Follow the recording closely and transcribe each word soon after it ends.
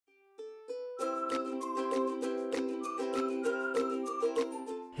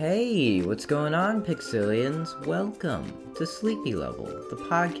Hey, what's going on, Pixilians? Welcome to Sleepy Level, the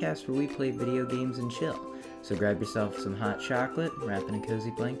podcast where we play video games and chill. So grab yourself some hot chocolate, wrap in a cozy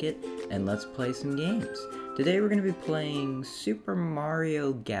blanket, and let's play some games. Today we're going to be playing Super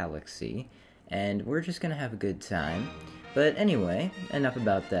Mario Galaxy, and we're just going to have a good time. But anyway, enough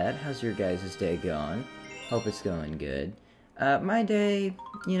about that. How's your guys' day going? Hope it's going good. My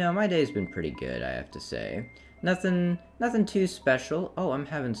day's been pretty good, I have to say. Nothing too special. Oh, I'm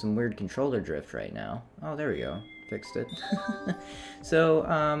having some weird controller drift right now. Oh, there we go. Fixed it. So,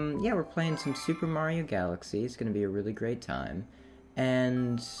 yeah, we're playing some Super Mario Galaxy. It's going to be a really great time.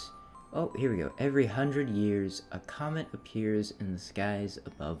 And, oh, here we go. Every 100 years, a comet appears in the skies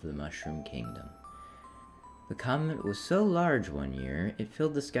above the Mushroom Kingdom. The comet was so large one year, it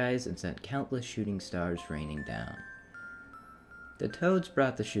filled the skies and sent countless shooting stars raining down. The Toads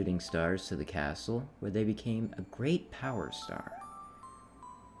brought the shooting stars to the castle, where they became a great power star.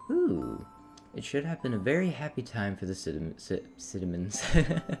 Ooh, it should have been a very happy time for the Cinnamons.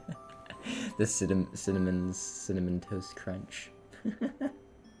 The Cinnamon Toast Crunch.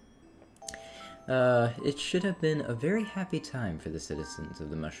 It should have been a very happy time for the citizens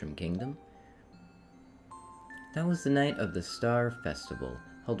of the Mushroom Kingdom. That was the night of the Star Festival,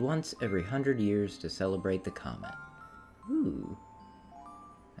 held once every 100 years to celebrate the comet. Ooh.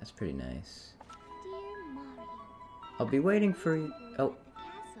 That's pretty nice. Dear Mario, I'll be waiting for you. Oh.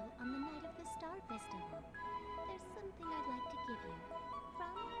 Castle on the night of the Star Festival. There's something I'd like to give you. From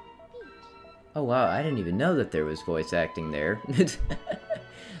Peach. Oh wow, I didn't even know that there was voice acting there. This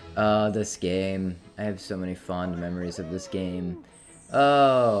game. I have so many fond memories of this game.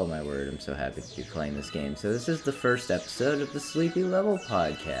 Oh my word, I'm so happy to be playing this game. So this is the first episode of the Sleepy Level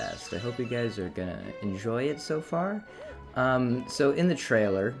podcast. I hope you guys are gonna enjoy it so far. So in the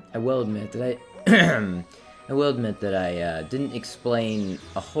trailer, I will admit that I didn't explain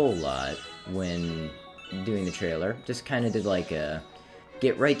a whole lot when doing the trailer. Just kind of did like a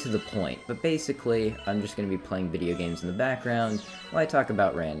get right to the point. But basically, I'm just going to be playing video games in the background while I talk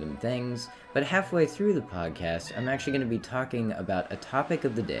about random things. But halfway through the podcast, I'm actually going to be talking about a topic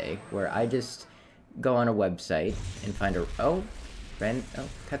of the day where I just go on a website and find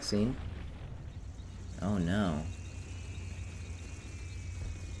cutscene. Oh no.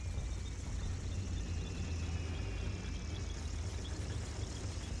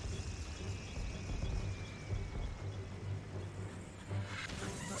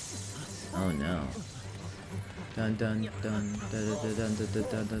 Oh no. Dun dun dun dun dun dun dun dun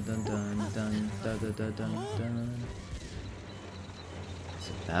dun dun dun dun dun dun. It's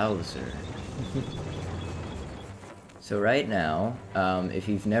Bowser. So right now, if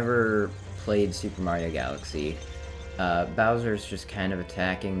you've never played Super Mario Galaxy, Bowser's just kind of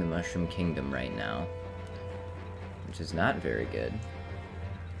attacking the Mushroom Kingdom right now, which is not very good.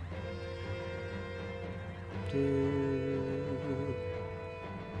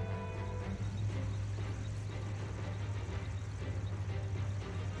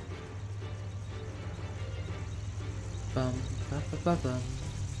 Bum, ba, ba, ba, bum.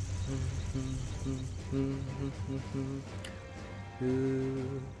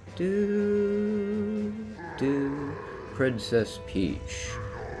 Do. Princess Peach,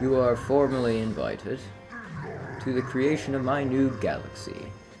 you are formally invited to the creation of my new galaxy.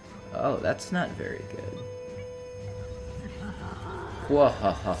 Oh, that's not very good.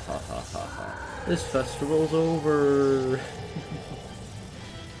 Wahahahahaha. This festival's over.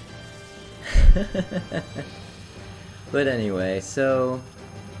 But anyway, so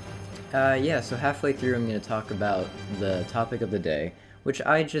halfway through I'm going to talk about the topic of the day, which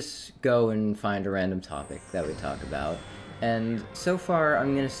I just go and find a random topic that we talk about. And so far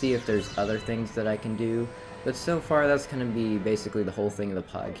I'm going to see if there's other things that I can do, but so far that's going to be basically the whole thing of the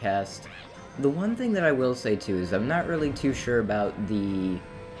podcast. The one thing that I will say too is I'm not really too sure about the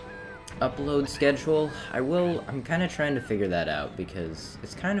upload schedule. I'm kind of trying to figure that out because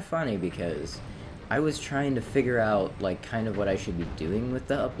it's kind of funny because I was trying to figure out, like, kind of what I should be doing with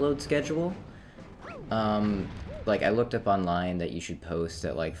the upload schedule. Like, I looked up online that you should post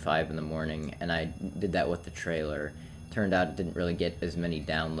at, like, 5 in the morning, and I did that with the trailer. Turned out it didn't really get as many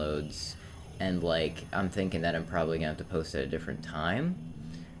downloads, and, like, I'm thinking that I'm probably gonna have to post at a different time.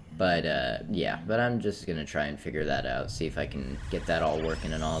 But, yeah, but I'm just gonna try and figure that out, see if I can get that all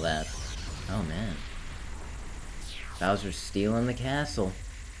working and all that. Oh, man. Bowser's stealing the castle.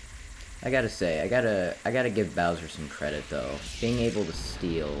 I gotta say, I gotta give Bowser some credit though. Being able to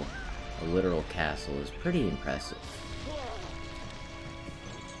steal a literal castle is pretty impressive.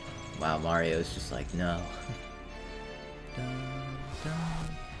 Wow, Mario's just like, no. Dun,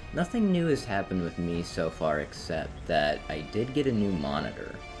 dun, Nothing new has happened with me so far except that I did get a new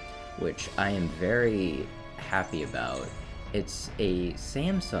monitor, which I am very happy about. It's a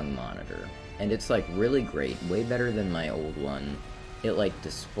Samsung monitor, and it's like really great, way better than my old one. It like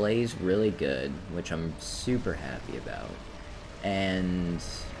displays really good, which I'm super happy about. And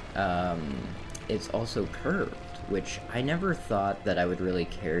it's also curved, which I never thought that I would really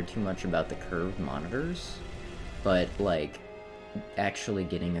care too much about the curved monitors, but like actually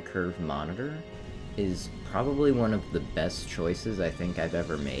getting a curved monitor is probably one of the best choices I think I've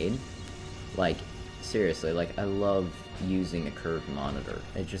ever made. Like, seriously, like, I love using a curved monitor.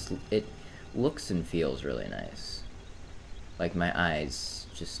 It looks and feels really nice. Like, my eyes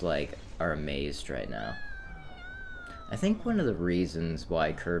just, like, are amazed right now. I think one of the reasons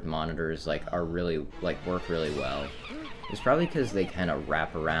why curved monitors, like, are really, like, work really well is probably because they kind of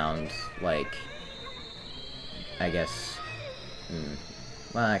wrap around, like, I guess,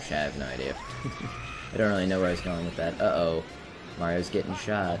 well, actually, I have no idea. I don't really know where I was going with that. Uh-oh. Mario's getting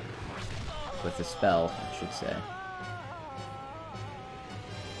shot. With a spell, I should say.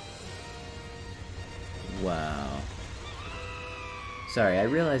 Wow. Sorry, I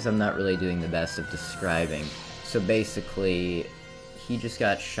realize I'm not really doing the best of describing. So basically, he just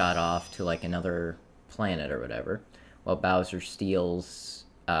got shot off to, like, another planet or whatever, while Bowser steals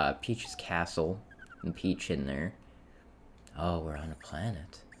Peach's castle, and Peach in there. Oh, we're on a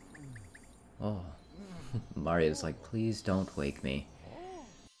planet. Oh. Mario's like, please don't wake me.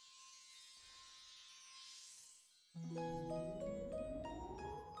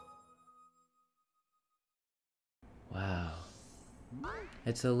 Wow.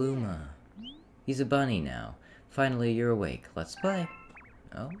 It's a Luma. He's a bunny now. Finally, you're awake. Let's play.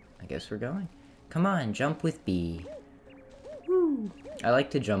 Oh, I guess we're going. Come on, jump with B. Woo! I like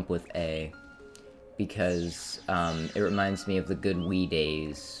to jump with A, because it reminds me of the good Wii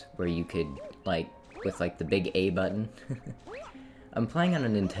days, where you could, like, with, like, the big A button. I'm playing on a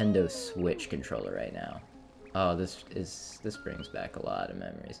Nintendo Switch controller right now. Oh, this brings back a lot of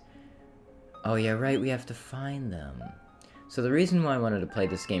memories. Oh yeah, right, we have to find them. So the reason why I wanted to play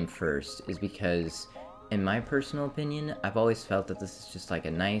this game first is because, in my personal opinion, I've always felt that this is just like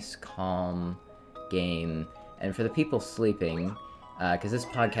a nice, calm game. And for the people sleeping, because this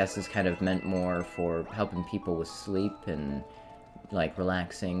podcast is kind of meant more for helping people with sleep and, like,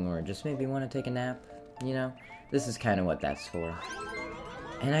 relaxing, or just maybe want to take a nap, you know? This is kind of what that's for.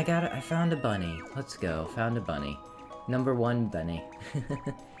 And I found a bunny. Let's go, found a bunny. Number 1 bunny.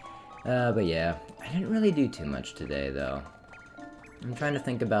 But yeah, I didn't really do too much today, though. I'm trying to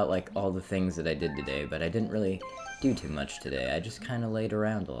think about, like, all the things that I did today, but I didn't really do too much today. I just kind of laid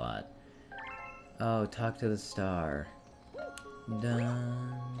around a lot. Oh, talk to the star.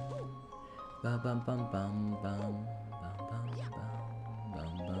 Dun. Bum bum bum bum bum bum bum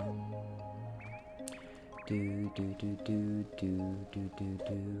bum bum. Do do do do do do do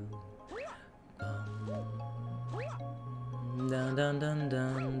do. Dun dun dun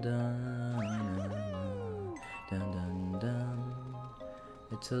dun dun dun dun dun.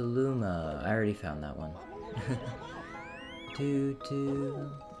 It's a Luma. I already found that one. Do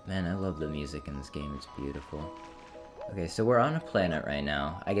do. Man, I love the music in this game. It's beautiful. Okay, so we're on a planet right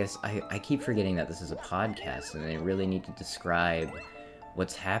now. I guess I keep forgetting that this is a podcast, and I really need to describe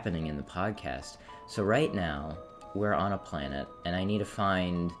what's happening in the podcast. So right now, we're on a planet, and I need to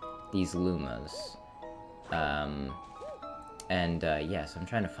find these Lumas. Yes, I'm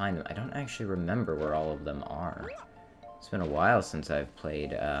trying to find them. I don't actually remember where all of them are. It's been a while since I've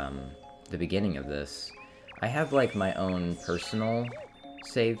played, the beginning of this. I have, like, my own personal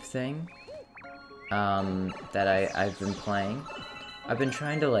save thing, that I've been playing. I've been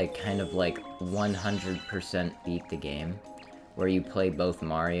trying to, like, kind of, like, 100% beat the game, where you play both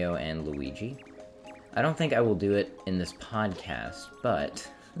Mario and Luigi. I don't think I will do it in this podcast, but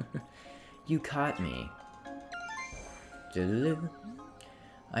you caught me. Doo-doo-doo.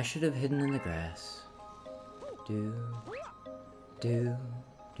 I should have hidden in the grass. Do, do,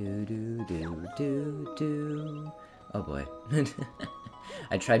 do, do, do, do, do. Oh boy.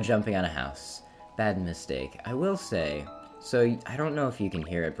 I tried jumping on a house. Bad mistake. I will say, so I don't know if you can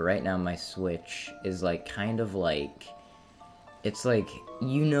hear it, but right now my Switch is, like, kind of like, it's like,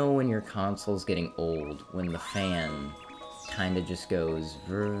 you know when your console's getting old, when the fan kind of just goes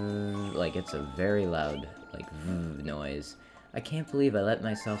vrr, like, it's a very loud, like, vrr noise. I can't believe I let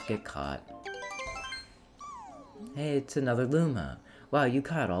myself get caught. Hey, it's another Luma. Wow, you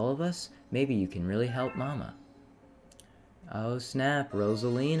caught all of us? Maybe you can really help Mama. Oh snap,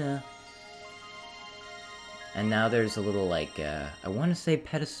 Rosalina. And now there's a little, like, I want to say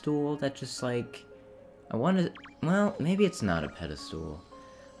pedestal that just, like, well, maybe it's not a pedestal.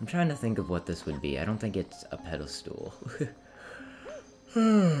 I'm trying to think of what this would be. I don't think it's a pedestal.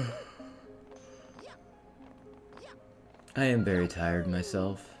 I am very tired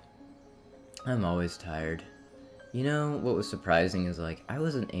myself. I'm always tired. You know, what was surprising is, like, I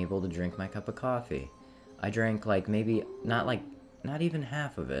wasn't able to drink my cup of coffee. I drank, like, maybe, not even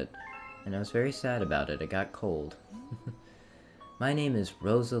half of it. And I was very sad about it. It got cold. My name is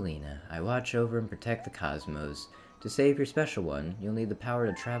Rosalina. I watch over and protect the cosmos. To save your special one, you'll need the power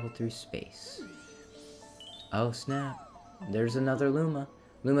to travel through space. Oh, snap. There's another Luma.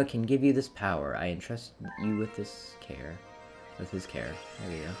 Luma can give you this power. I entrust you with this care. With his care.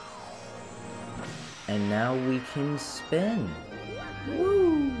 There we go. And now we can spin.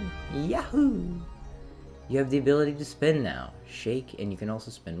 Woo! Yahoo! You have the ability to spin now. Shake, and you can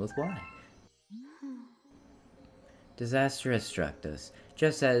also spin with Y. Disaster has struck us,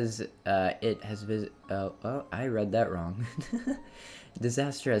 just as it has oh, I read that wrong.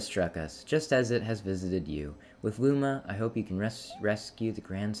 Disaster has struck us, just as it has visited you. With Luma, I hope you can rescue the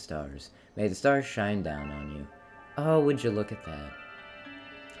grand stars. May the stars shine down on you. Oh, would you look at that?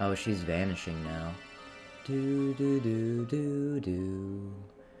 Oh, she's vanishing now. Do do do do do.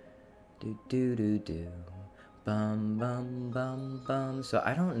 Do do do do. Bum bum bum bum. So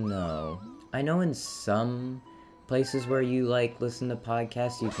I don't know. I know in some places where you like listen to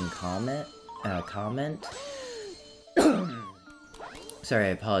podcasts, you can comment. Sorry, I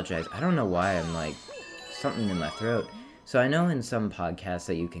apologize. I don't know why I'm like something in my throat. So I know in some podcasts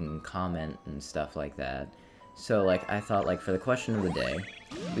that you can comment and stuff like that. So like I thought like for the question of the day,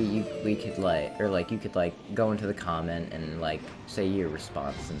 we could like, or like you could like go into the comment and like say your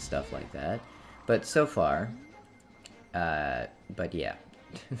response and stuff like that. But so far, but yeah,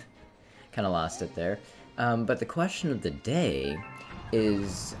 kind of lost it there. But the question of the day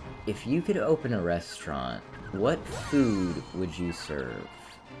is, if you could open a restaurant, what food would you serve?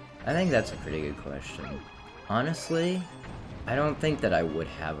 I think that's a pretty good question. Honestly, I don't think that I would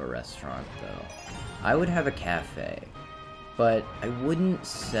have a restaurant, though. I would have a cafe, but I wouldn't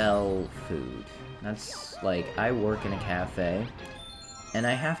sell food. That's, like, I work in a cafe, and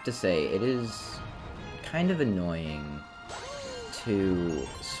I have to say, it is kind of annoying to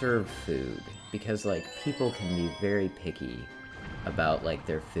serve food, because, like, people can be very picky about, like,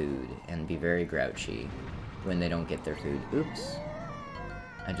 their food, and be very grouchy when they don't get their food. Oops.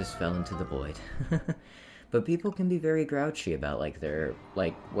 I just fell into the void. But people can be very grouchy about, like, their,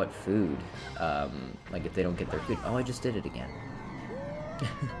 like, what food, like, if they don't get their food. Oh, I just did it again.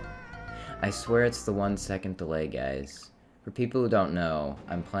 I swear it's the 1 second delay, guys. For people who don't know,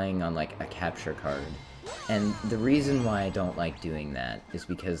 I'm playing on, like, a capture card. And the reason why I don't like doing that is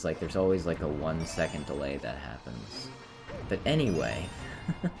because, like, there's always, like, a 1 second delay that happens. But anyway,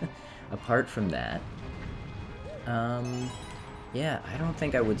 apart from that, yeah, I don't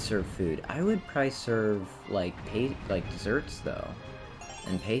think I would serve food. I would probably serve, like, desserts, though,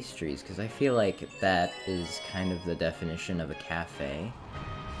 and pastries, because I feel like that is kind of the definition of a cafe.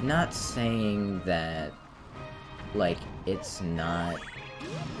 Not saying that, like, it's not,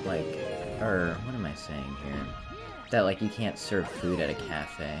 like, or, what am I saying here? That, like, you can't serve food at a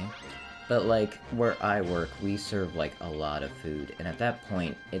cafe. But, like, where I work, we serve, like, a lot of food, and at that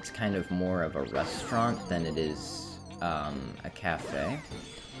point, it's kind of more of a restaurant than it is a cafe,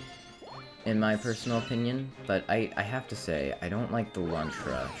 in my personal opinion. But I have to say, I don't like the lunch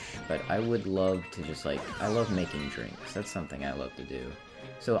rush, but I would love to just, like, I love making drinks. That's something I love to do.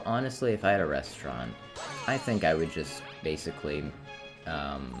 So honestly, if I had a restaurant, I think I would just basically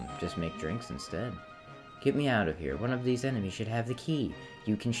just make drinks instead. Get me out of here. One of these enemies should have the key.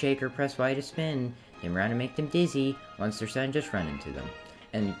 You can shake or press Y to spin them around and make them dizzy. Once they're stunned, just run into them.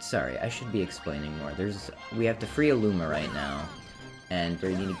 And sorry, I should be explaining more. We have to free a Luma right now, and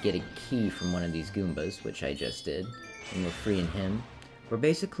we need to get a key from one of these Goombas, which I just did, and we're freeing him. We're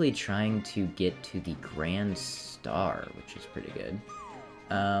basically trying to get to the Grand Star, which is pretty good.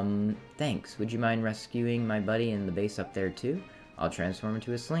 Thanks. Would you mind rescuing my buddy in the base up there too? I'll transform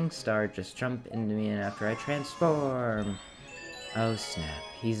into a sling star. Just jump into me and after I transform. Oh snap,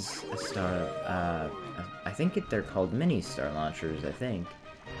 he's a star, I think they're called mini star launchers, I think.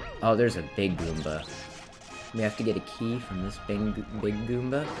 Oh, there's a big Goomba. We have to get a key from this big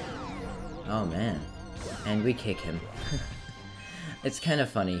Goomba. Oh man. And we kick him. It's kind of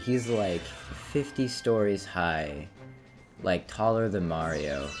funny, he's like 50 stories high, like taller than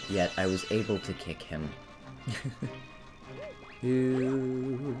Mario, yet I was able to kick him.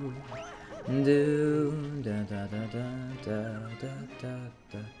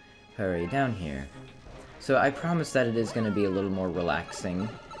 Hurry, down here. So I promise that it is going to be a little more relaxing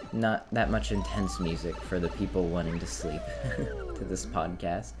not that much intense music for the people wanting to sleep to this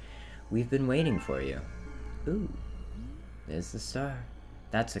podcast. We've been waiting for you. Ooh, there's the star.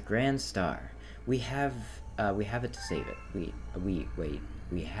 That's a grand star. We have it to save it. We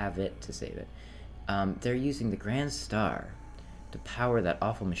have it to save it. They're using the grand star to power that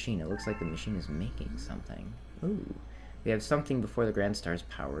awful machine. It looks like the machine is making something. Ooh, we have something before the grand star's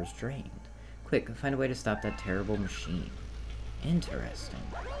power is drained. Quick, find a way to stop that terrible machine. Interesting.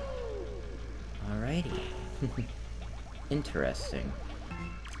 Alrighty. Interesting.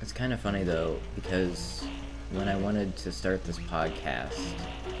 It's kind of funny though, because when I wanted to start this podcast,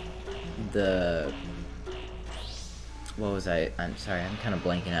 I'm sorry, I'm kind of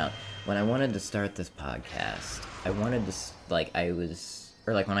blanking out. When I wanted to start this podcast, when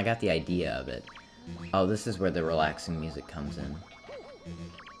I got the idea of it, oh, this is where the relaxing music comes in.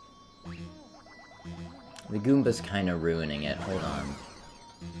 The Goomba's kind of ruining it. Hold on.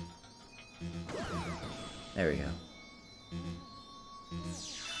 There we go.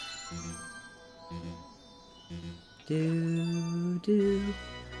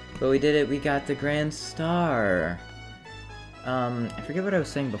 But we did it. We got the grand star. I forget what I was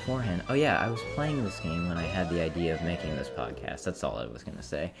saying beforehand. Oh yeah, I was playing this game when I had the idea of making this podcast. That's all I was gonna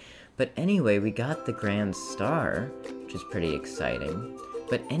say. But anyway, we got the grand star, which is pretty exciting.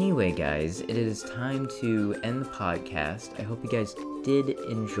 But anyway, guys, it is time to end the podcast. I hope you guys did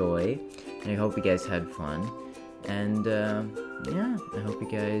enjoy, and I hope you guys had fun. And, yeah, I hope you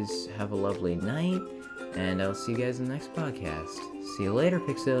guys have a lovely night, and I'll see you guys in the next podcast. See you later,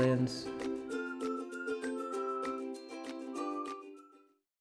 Pixelians!